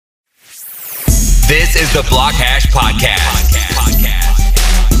This is the Block Hash Podcast.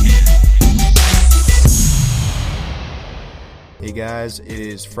 Hey guys, it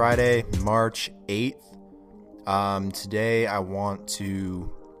is Friday, March 8th. Today I want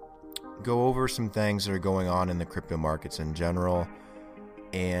to go over some things that are going on in the crypto markets in general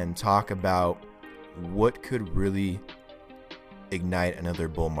and talk about what could really ignite another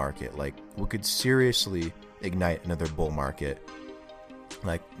bull market. Like, what could seriously ignite another bull market?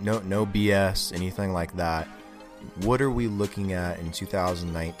 Like, no BS, anything like that. What are we looking at in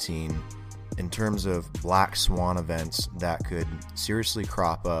 2019 in terms of black swan events that could seriously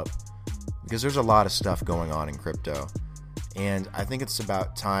crop up? Because there's a lot of stuff going on in crypto. And I think it's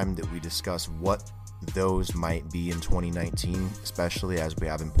about time that we discuss what those might be in 2019, especially as we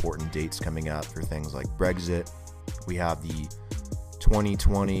have important dates coming up for things like Brexit. We have the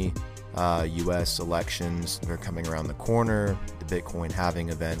 2020 US elections that are coming around the corner. The Bitcoin halving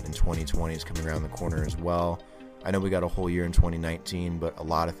event in 2020 is coming around the corner as well. I know we got a whole year in 2019, but a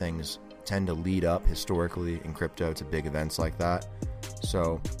lot of things tend to lead up historically in crypto to big events like that.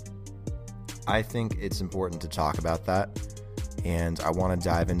 So I think it's important to talk about that. And I want to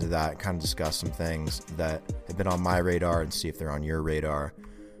dive into that and kind of discuss some things that have been on my radar and see if they're on your radar.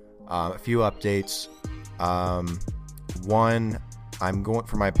 A few updates. One, I'm going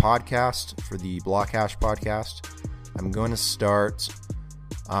for my podcast, for the Block Hash podcast. I'm going to start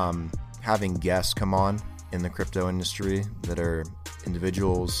having guests come on in the crypto industry that are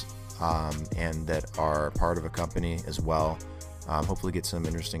individuals and that are part of a company as well. Hopefully get some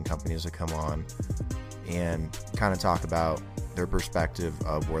interesting companies to come on and kind of talk about their perspective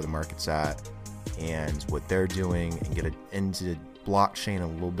of where the market's at and what they're doing, and get into blockchain a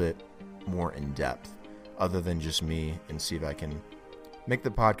little bit more in depth other than just me, and see if I can make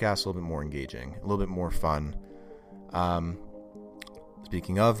the podcast a little bit more engaging, a little bit more fun.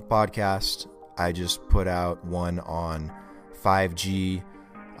 Speaking of podcast, I just put out one on 5G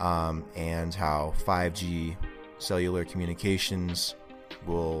and how 5G cellular communications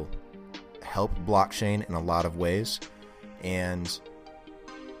will help blockchain in a lot of ways, and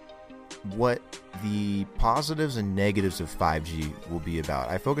what the positives and negatives of 5G will be about.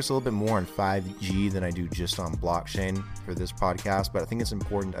 I focus a little bit more on 5G than I do just on blockchain for this podcast, but I think it's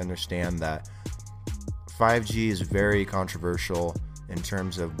important to understand that 5G is very controversial in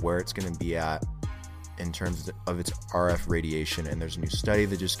terms of where it's going to be at in terms of its RF radiation. And there's a new study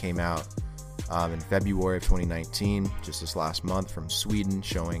that just came out in February of 2019, just this last month, from Sweden,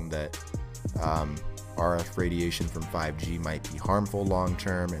 showing that RF radiation from 5G might be harmful long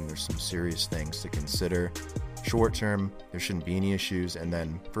term, and there's some serious things to consider. Short term, there shouldn't be any issues, and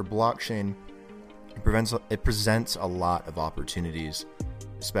then for blockchain, it presents a lot of opportunities,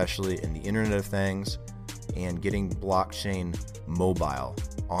 especially in the Internet of Things and getting blockchain mobile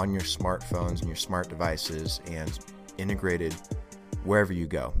on your smartphones and your smart devices and integrated wherever you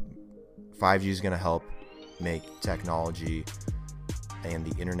go. 5G is going to help make technology and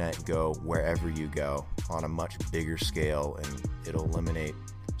the internet go wherever you go on a much bigger scale, and it'll eliminate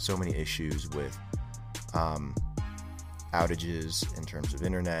so many issues with outages in terms of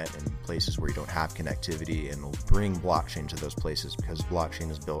internet and places where you don't have connectivity, and it'll bring blockchain to those places because blockchain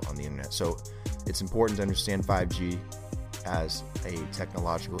is built on the internet. So it's important to understand 5G as a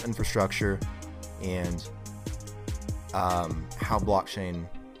technological infrastructure and how blockchain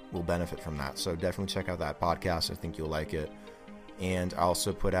will benefit from that. So definitely check out that podcast. I think you'll like it. And I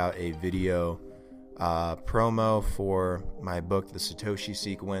also put out a video promo for my book, The Satoshi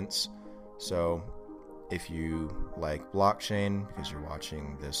Sequence. So if you like blockchain because you're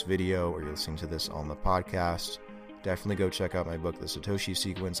watching this video or you're listening to this on the podcast, definitely go check out my book, The Satoshi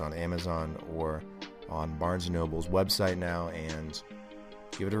Sequence, on Amazon or on Barnes & Noble's website now, and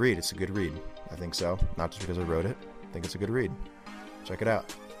give it a read. It's a good read. I think so. Not just because I wrote it. I think it's a good read. Check it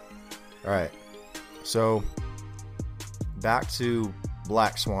out. All right. So back to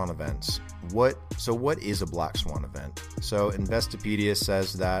black swan events. What is a black swan event? So Investopedia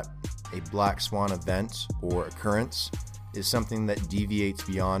says that a black swan event or occurrence is something that deviates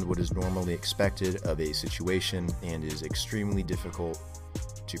beyond what is normally expected of a situation and is extremely difficult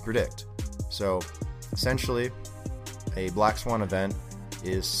to predict. So essentially, a black swan event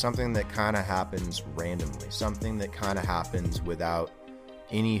is something that kind of happens randomly, something that kind of happens without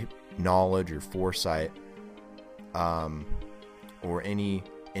any knowledge or foresight or any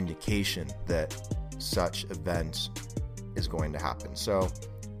indication that such event is going to happen. So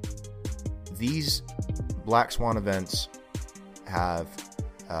these black swan events have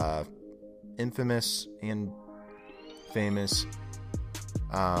infamous and famous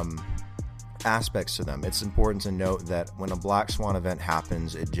aspects to them. It's important to note that when a black swan event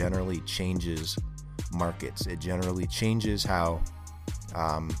happens, it generally changes markets. It generally changes how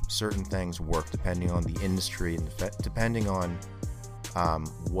certain things work depending on the industry and depending on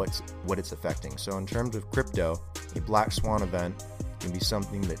what it's affecting. So in terms of crypto, a black swan event can be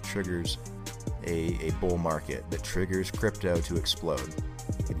something that triggers a bull market, that triggers crypto to explode.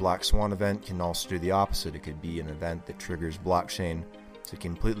 A black swan event can also do the opposite. It could be an event that triggers blockchain to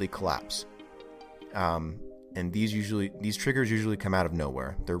completely collapse. And these triggers usually come out of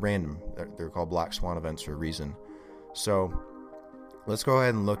nowhere. They're random. They're called black swan events for a reason. So let's go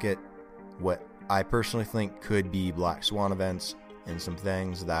ahead and look at what I personally think could be black swan events and some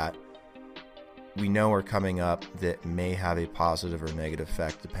things that we know are coming up that may have a positive or negative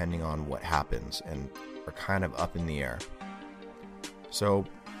effect depending on what happens and are kind of up in the air. So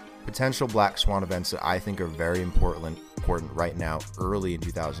potential black swan events that I think are very important right now, early in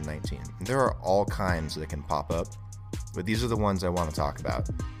 2019. And there are all kinds that can pop up, but these are the ones I want to talk about.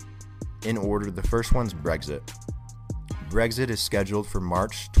 In order, the first one's Brexit. Brexit is scheduled for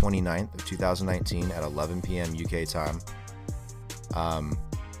March 29th of 2019 at 11 p.m. UK time.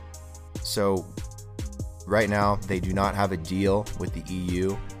 So right now, they do not have a deal with the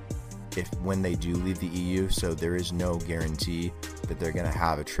EU when they do leave the EU, so there is no guarantee that they're going to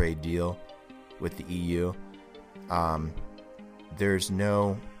have a trade deal with the EU. There's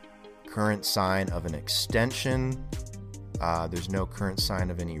no current sign of an extension. There's no current sign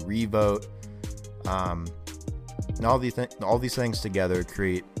of any revote. And all these things together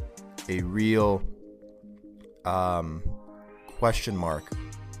create a real question mark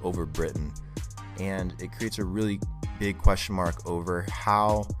over Britain. And it creates a really big question mark over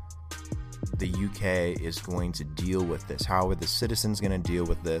how the UK is going to deal with this. How are the citizens going to deal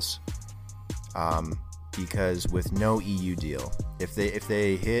with this? Because with no EU deal, if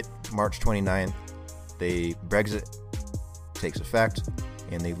they hit March 29th, Brexit takes effect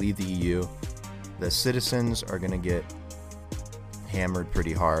and they leave the EU, the citizens are going to get hammered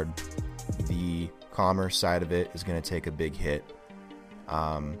pretty hard. The commerce side of it is going to take a big hit.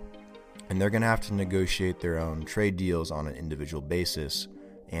 And they're going to have to negotiate their own trade deals on an individual basis,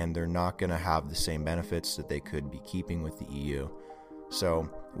 and they're not going to have the same benefits that they could be keeping with the EU. So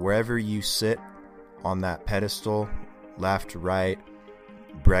wherever you sit on that pedestal, left, right,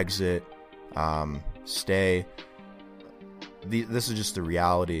 Brexit, stay, this is just the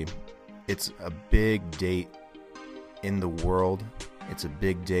reality. It's a big date in the world. It's a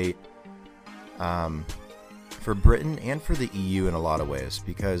big date for Britain and for the EU in a lot of ways,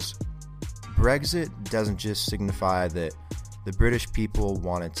 because Brexit doesn't just signify that the British people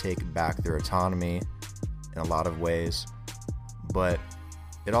want to take back their autonomy in a lot of ways, but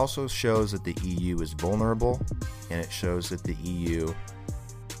it also shows that the EU is vulnerable, and it shows that the EU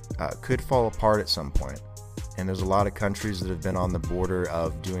could fall apart at some point. And there's a lot of countries that have been on the border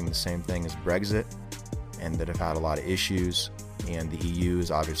of doing the same thing as Brexit and that have had a lot of issues, and the EU is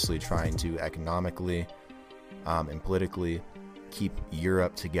obviously trying to economically and politically keep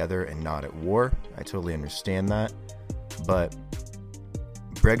Europe together and not at war. I totally understand that, but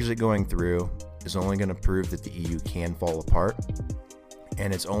Brexit going through is only going to prove that the EU can fall apart,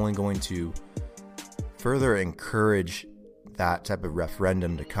 and it's only going to further encourage that type of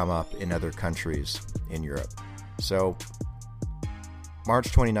referendum to come up in other countries in Europe. So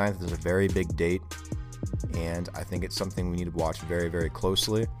March 29th is a very big date, and I think it's something we need to watch very, very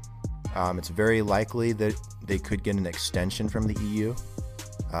closely. It's very likely that they could get an extension from the EU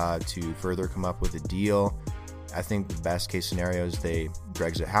to further come up with a deal. I think the best case scenario is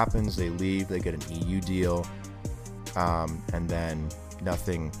Brexit happens, they leave, they get an EU deal, and then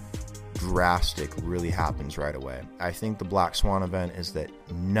nothing drastic really happens right away. I think the Black Swan event is that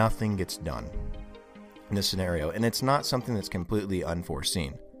nothing gets done in this scenario, and it's not something that's completely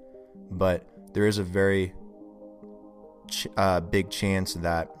unforeseen, but there is a very big chance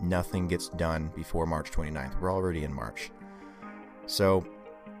that nothing gets done before March 29th. We're already in March. So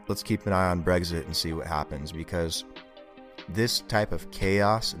let's keep an eye on Brexit and see what happens, because this type of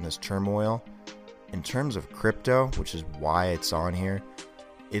chaos and this turmoil, in terms of crypto, which is why it's on here,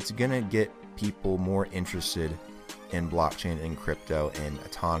 it's going to get people more interested in blockchain and crypto and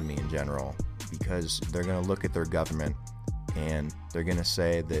autonomy in general, because they're going to look at their government and they're going to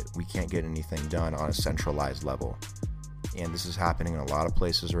say that we can't get anything done on a centralized level. And this is happening in a lot of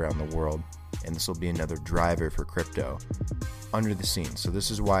places around the world, and this will be another driver for crypto under the scenes. So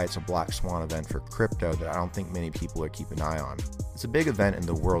this is why it's a Black Swan event for crypto that I don't think many people are keeping an eye on. It's a big event in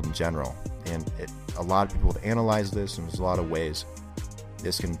the world in general, and a lot of people have analyzed this, and there's a lot of ways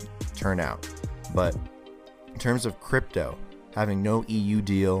this can turn out. But in terms of crypto, having no EU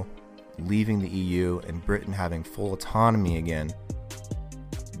deal, leaving the EU and Britain having full autonomy again,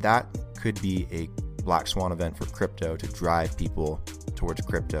 that could be a black swan event for crypto to drive people towards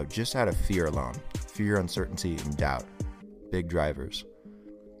crypto just out of fear alone. Fear, uncertainty, and doubt. Big drivers.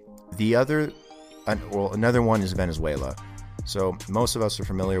 Another one is Venezuela. So most of us are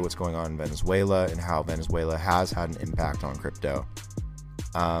familiar with what's going on in Venezuela and how Venezuela has had an impact on crypto.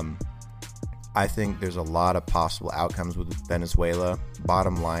 I think there's a lot of possible outcomes with Venezuela.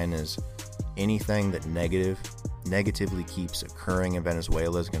 Bottom line is anything that negatively keeps occurring in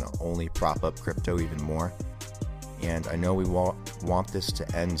Venezuela is going to only prop up crypto even more. And I know we want this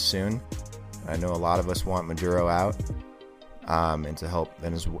to end soon. I know a lot of us want Maduro out and to help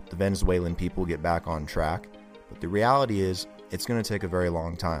the Venezuelan people get back on track. But the reality is it's going to take a very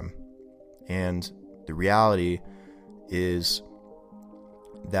long time. And the reality is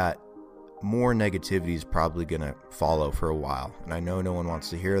that more negativity is probably going to follow for a while. And I know no one wants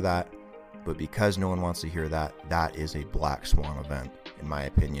to hear that, but because no one wants to hear that, that is a black swan event, in my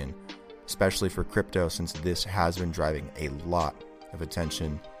opinion, especially for crypto, since this has been driving a lot of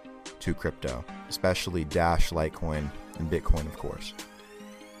attention to crypto, especially Dash, Litecoin, and Bitcoin, of course.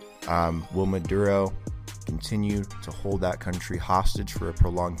 Will Maduro continue to hold that country hostage for a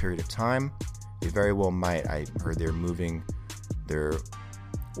prolonged period of time? They very well might. I heard they're moving their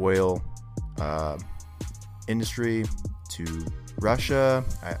oil industry to Russia.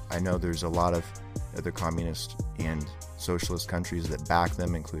 I know there's a lot of other communist and socialist countries that back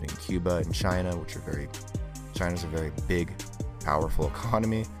them, including Cuba and China, China's a very big, powerful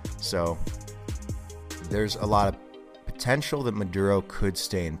economy. So there's a lot of potential that Maduro could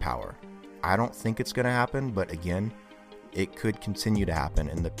stay in power. I don't think it's going to happen, but again, it could continue to happen,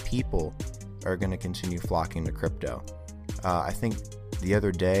 and the people are going to continue flocking to crypto. I think the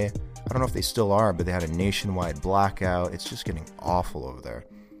other day, I don't know if they still are, but they had a nationwide blackout. It's just getting awful over there.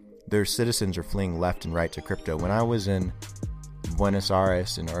 Their citizens are fleeing left and right to crypto. When I was in Buenos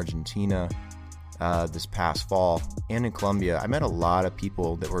Aires in Argentina this past fall, and in Colombia, I met a lot of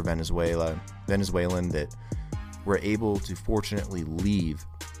people that were Venezuelan that were able to fortunately leave.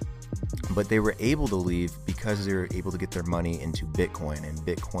 But they were able to leave because they were able to get their money into Bitcoin, and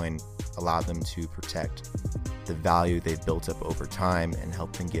Bitcoin allowed them to protect the value they've built up over time and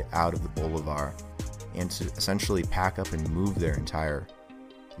help them get out of the bolivar and to essentially pack up and move their entire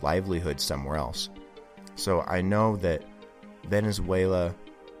livelihood somewhere else. So I know that Venezuela,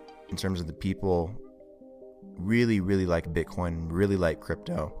 in terms of the people, really, really like Bitcoin, really like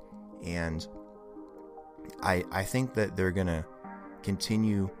crypto. And I think that they're going to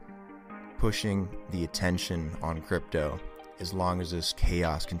continue pushing the attention on crypto as long as this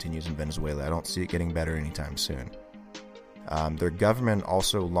chaos continues in Venezuela. I don't see it getting better anytime soon. Their government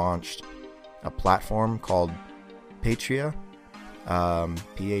also launched a platform called Patria,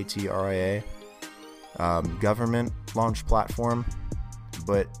 Patria, government launched platform,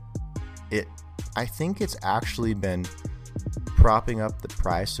 but I think it's actually been propping up the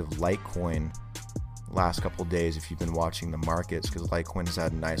price of Litecoin last couple days if you've been watching the markets, because Litecoin has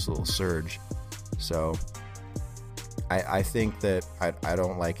had a nice little surge. So I think that I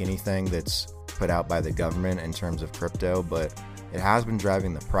don't like anything that's put out by the government in terms of crypto, but it has been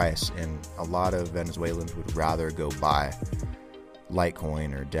driving the price, and a lot of Venezuelans would rather go buy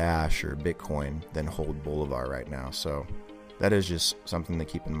Litecoin or Dash or Bitcoin than hold Bolivar right now. So that is just something to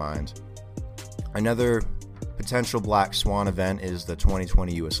keep in mind. Another potential black swan event is the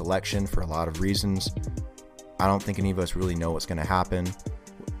 2020 U.S. election for a lot of reasons. I don't think any of us really know what's going to happen.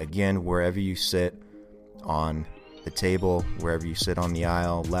 Again, wherever you sit on the table, wherever you sit on the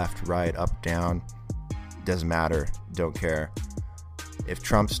aisle, left, right, up, down, doesn't matter, don't care. If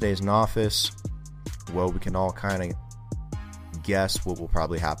Trump stays in office, well, we can all kind of guess what will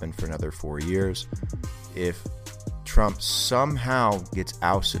probably happen for another 4 years. If Trump somehow gets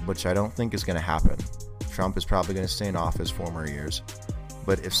ousted, which I don't think is going to happen, Trump is probably going to stay in office 4 more years.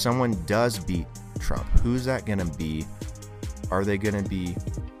 But if someone does beat Trump, who's that going to be? Are they going to be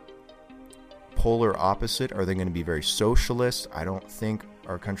polar opposite? Are they going to be very socialist? I don't think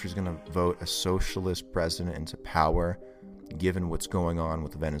our country's going to vote a socialist president into power, given what's going on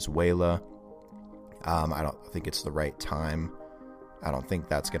with Venezuela. I don't think it's the right time. I don't think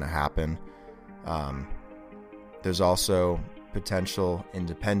that's going to happen. There's also potential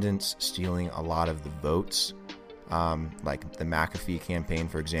independents stealing a lot of the votes. Like the McAfee campaign,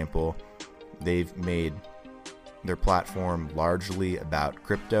 for example, they've made their platform largely about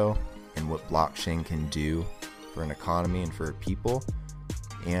crypto and what blockchain can do for an economy and for people.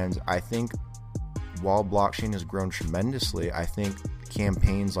 And I think while blockchain has grown tremendously, I think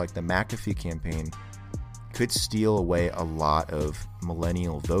campaigns like the McAfee campaign could steal away a lot of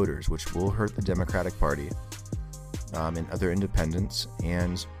millennial voters, which will hurt the Democratic Party and other independents,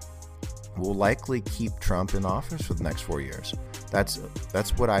 and will likely keep Trump in office for the next 4 years. That's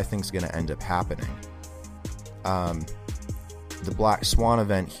what I think is going to end up happening. The Black Swan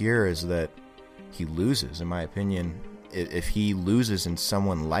event here is that he loses, in my opinion. If he loses and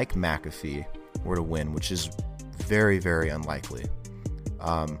someone like McAfee were to win, which is very, very unlikely,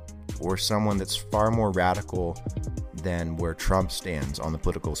 or someone that's far more radical than where Trump stands on the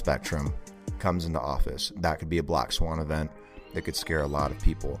political spectrum comes into office, that could be a Black Swan event that could scare a lot of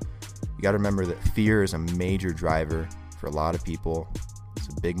people. You got to remember that fear is a major driver for a lot of people. It's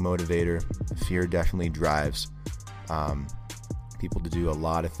a big motivator. Fear definitely drives people to do a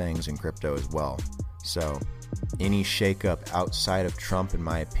lot of things in crypto as well. So any shakeup outside of Trump, in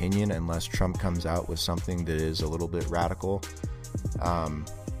my opinion, unless Trump comes out with something that is a little bit radical,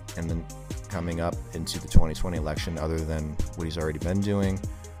 and then coming up into the 2020 election, other than what he's already been doing,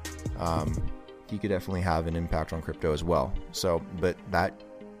 he could definitely have an impact on crypto as well. So, but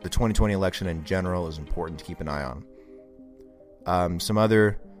the 2020 election in general is important to keep an eye on. Some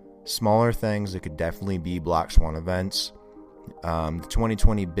other smaller things that could definitely be Black Swan events. The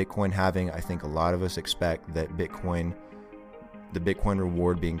 2020 Bitcoin halving, I think a lot of us expect that the Bitcoin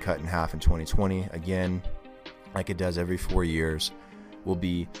reward being cut in half in 2020, again, like it does every 4 years, will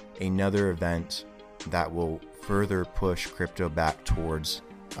be another event that will further push crypto back towards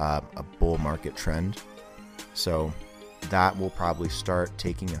a bull market trend. So that will probably start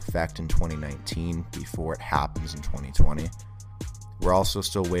taking effect in 2019 before it happens in 2020. We're also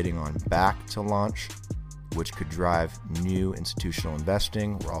still waiting on BACK to launch, which could drive new institutional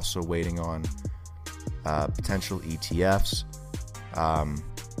investing. We're also waiting on potential ETFs.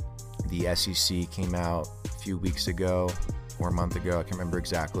 The SEC came out a few weeks ago or a month ago, I can't remember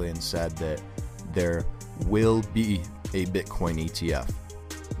exactly, and said that there will be a Bitcoin ETF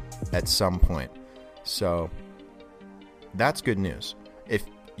at some point. So that's good news. If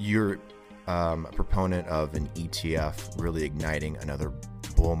you're a proponent of an ETF really igniting another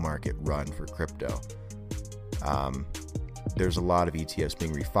bull market run for crypto, there's a lot of ETFs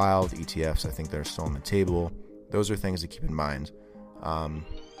being refiled. ETFs, I think, that are still on the table. Those are things to keep in mind.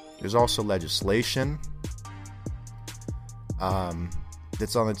 There's also legislation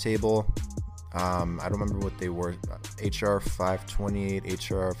that's on the table. I don't remember what they were. HR 528,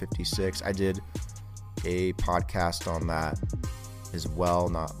 HR 56. I did a podcast on that as well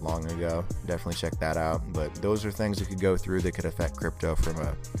not long ago. Definitely check that out. But those are things that could go through that could affect crypto from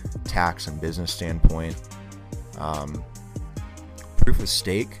a tax and business standpoint. Proof of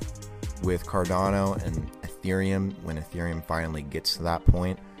stake with Cardano and Ethereum, when Ethereum finally gets to that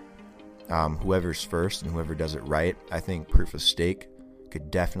point, whoever's first and whoever does it right, I think proof of stake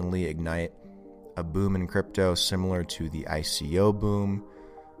could definitely ignite a boom in crypto, similar to the ICO boom,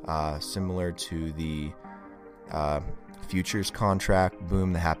 similar to the futures contract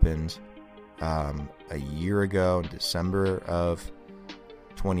boom that happened a year ago, December of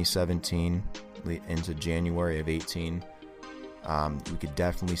 2017 into January of 18. We could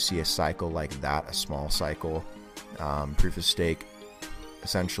definitely see a cycle like that, a small cycle. Proof of stake,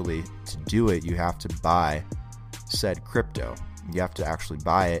 essentially, to do it, you have to buy said crypto. You have to actually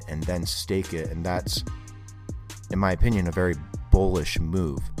buy it and then stake it, and that's, in my opinion, a very bullish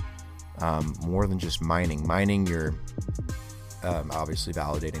move. More than just mining. Mining, you're obviously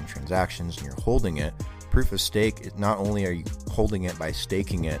validating transactions and you're holding it. Proof of stake, not only are you holding it by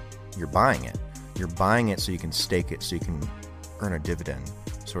staking it, you're buying it. You're buying it so you can stake it, so you can earn a dividend,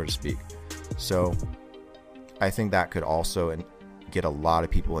 so to speak. So I think that could also get a lot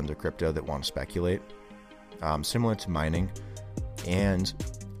of people into crypto that want to speculate, similar to mining. And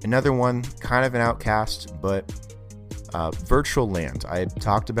another one, kind of an outcast, but virtual land. I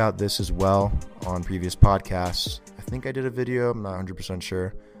talked about this as well on previous podcasts. I think I did a video. I'm not 100%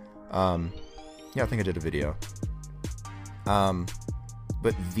 sure. Yeah, I think I did a video.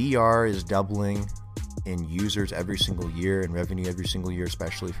 But VR is doubling in users every single year and revenue every single year,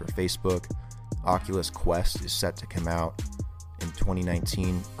 especially for Facebook. Oculus Quest is set to come out in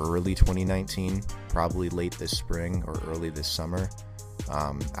 2019, early 2019, probably late this spring or early this summer.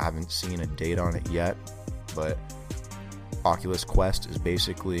 I haven't seen a date on it yet, but Oculus Quest is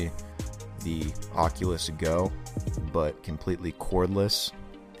basically the Oculus Go, but completely cordless.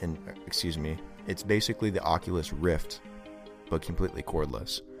 And it's basically the Oculus Rift, but completely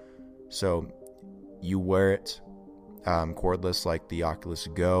cordless. So you wear it cordless like the Oculus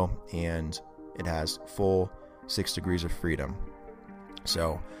Go, and it has full 6 degrees of freedom.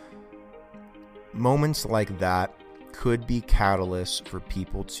 So moments like that could be catalysts for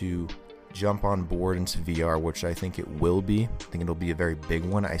people to jump on board into VR, which I think it will be. I think it'll be a very big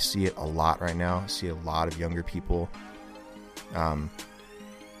one. I see it a lot right now. I see a lot of younger people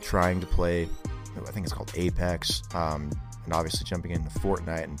trying to play, I think it's called Apex, and obviously jumping into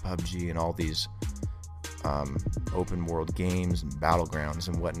Fortnite and PUBG and all these open world games and battlegrounds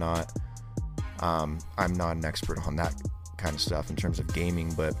and whatnot. I'm not an expert on that kind of stuff in terms of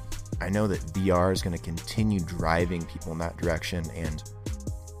gaming, but I know that VR is going to continue driving people in that direction. And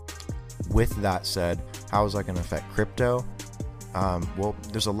with that said, how is that going to affect crypto? Well,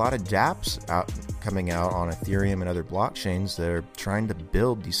 there's a lot of dApps coming out on Ethereum and other blockchains that are trying to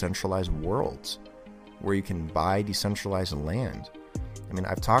build decentralized worlds where you can buy decentralized land. I mean,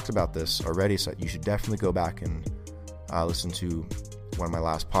 I've talked about this already, so you should definitely go back and listen to one of my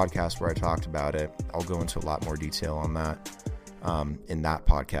last podcasts where I talked about it. I'll go into a lot more detail on that in that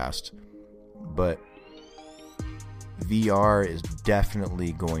podcast. But VR is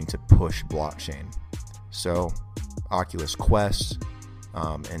definitely going to push blockchain. So Oculus Quest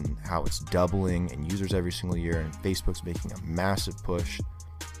and how it's doubling in users every single year, and Facebook's making a massive push.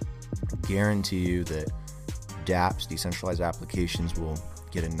 I guarantee you that dApps, decentralized applications, will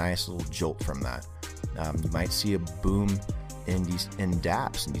get a nice little jolt from that. You might see a boom in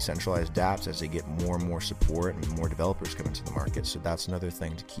dApps and decentralized dApps as they get more and more support and more developers come into the market. So that's another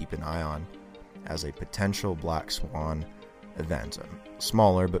thing to keep an eye on as a potential black swan event.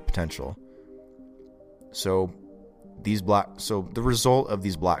 Smaller, but potential. So the result of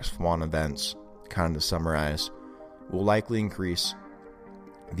these black swan events, kind of to summarize, will likely increase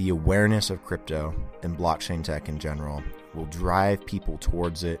the awareness of crypto and blockchain tech in general, will drive people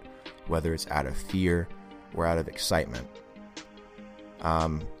towards it, whether it's out of fear or out of excitement.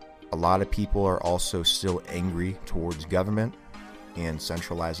 A lot of people are also still angry towards government and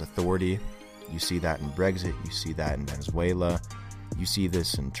centralized authority. You see that in Brexit, you see that in Venezuela, you see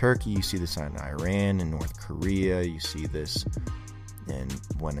this in Turkey, you see this in Iran and North Korea, you see this in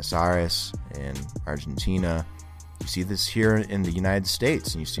Buenos Aires and Argentina. You see this here in the United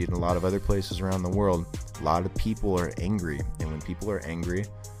States, and you see it in a lot of other places around the world. A lot of people are angry, and when people are angry,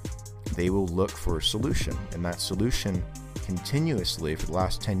 they will look for a solution, and that solution continuously for the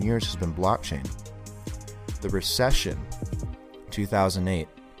last 10 years has been blockchain. The recession, 2008,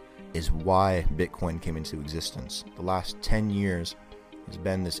 is why Bitcoin came into existence. The last 10 years has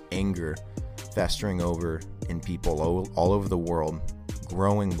been this anger festering over in people all over the world,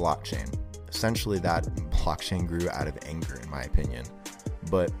 growing blockchain. Essentially, that blockchain grew out of anger, in my opinion,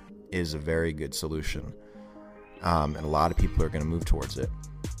 but is a very good solution. And a lot of people are going to move towards it.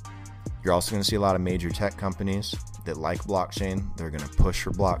 You're also going to see a lot of major tech companies that like blockchain. They're going to push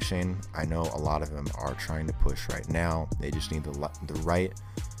for blockchain. I know a lot of them are trying to push right now. They just need the right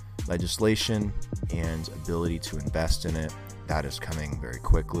legislation and ability to invest in it. That is coming very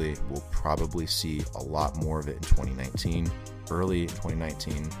quickly. We'll probably see a lot more of it in 2019, early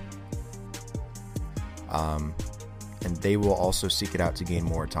 2019. And they will also seek it out to gain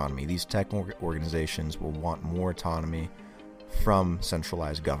more autonomy. These tech organizations will want more autonomy from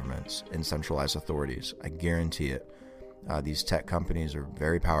centralized governments and centralized authorities. I guarantee it. These tech companies are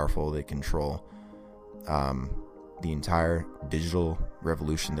very powerful. They control the entire digital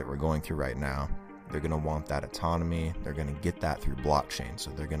revolution that we're going through right now. They're going to want that autonomy. They're going to get that through blockchain, so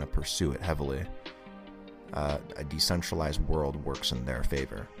they're going to pursue it heavily. A decentralized world works in their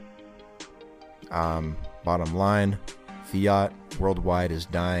favor. Bottom line, fiat worldwide is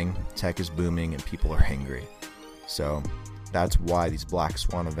dying, tech is booming, and people are angry. So that's why these black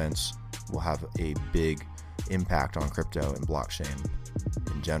swan events will have a big impact on crypto and blockchain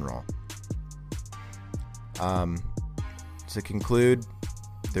in general. To conclude,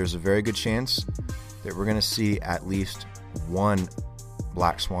 there's a very good chance that we're going to see at least one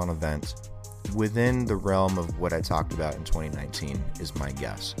black swan event within the realm of what I talked about in 2019 is my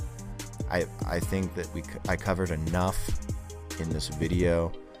guess. I think that I covered enough in this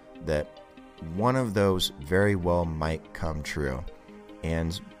video that one of those very well might come true,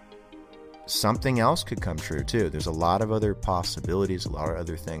 and something else could come true too. There's a lot of other possibilities, a lot of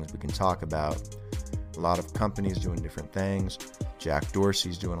other things we can talk about. A lot of companies doing different things. Jack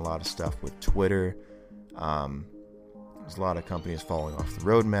Dorsey's doing a lot of stuff with Twitter. There's a lot of companies falling off the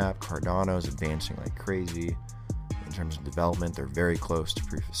roadmap. Cardano's advancing like crazy in terms of development. They're very close to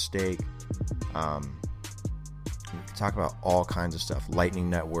proof of stake. We can talk about all kinds of stuff. Lightning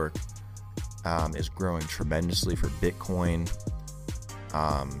Network is growing tremendously for Bitcoin,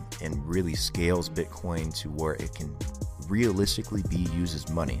 and really scales Bitcoin to where it can realistically be used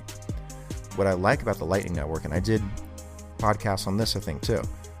as money. What I like about the Lightning Network, and I did podcasts on this, I think, too.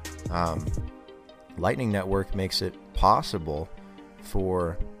 Lightning Network makes it possible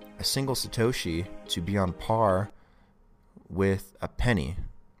for a single Satoshi to be on par with a penny,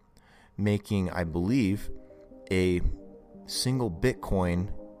 making, I believe, a single Bitcoin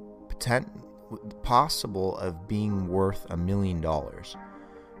possible of being worth $1 million,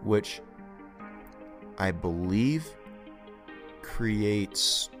 which I believe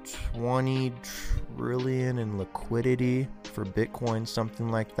creates 20 trillion in liquidity for Bitcoin, something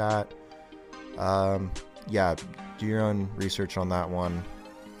like that. Yeah, do your own research on that one.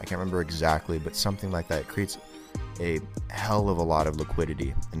 I can't remember exactly, but something like that. It creates a hell of a lot of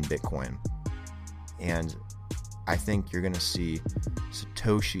liquidity in Bitcoin. And I think you're going to see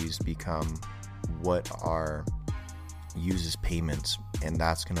Satoshis become what are used as payments, and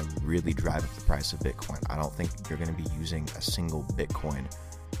that's going to really drive up the price of Bitcoin. I don't think you're going to be using a single Bitcoin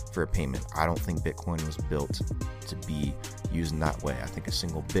for a payment. I don't think Bitcoin was built to be used in that way. I think a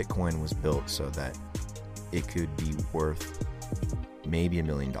single Bitcoin was built so that it could be worth maybe $1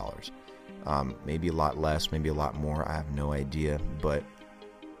 million. Maybe a lot less, maybe a lot more. I have no idea, but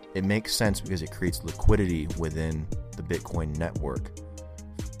it makes sense because it creates liquidity within the Bitcoin network.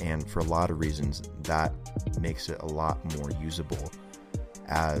 And for a lot of reasons, that makes it a lot more usable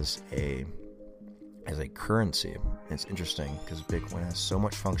as a currency. And it's interesting because Bitcoin has so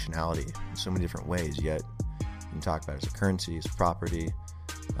much functionality in so many different ways, yet you can talk about it as a currency, as property,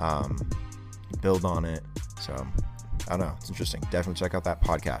 build on it. So I don't know, it's interesting. Definitely check out that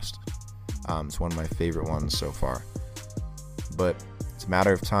podcast. It's one of my favorite ones so far. But it's a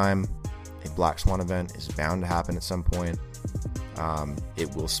matter of time. A Black Swan event is bound to happen at some point.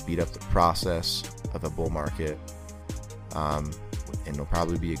 It will speed up the process of a bull market, and it'll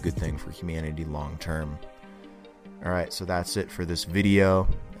probably be a good thing for humanity long term. All right, so that's it for this video,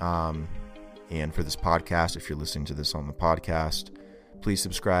 and for this podcast. If you're listening to this on the podcast, please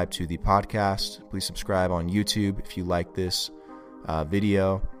subscribe to the podcast. Please subscribe on YouTube if you like this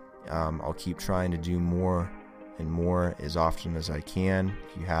video. I'll keep trying to do more and more as often as I can.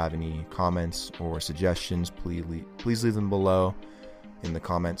 If you have any comments or suggestions, please leave them below in the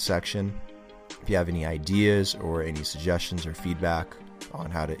comment section. If you have any ideas or any suggestions or feedback on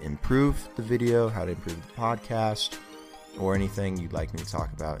how to improve the video, how to improve the podcast, or anything you'd like me to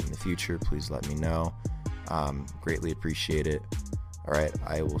talk about in the future, please let me know. Greatly appreciate it. All right,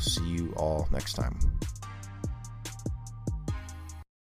 I will see you all next time.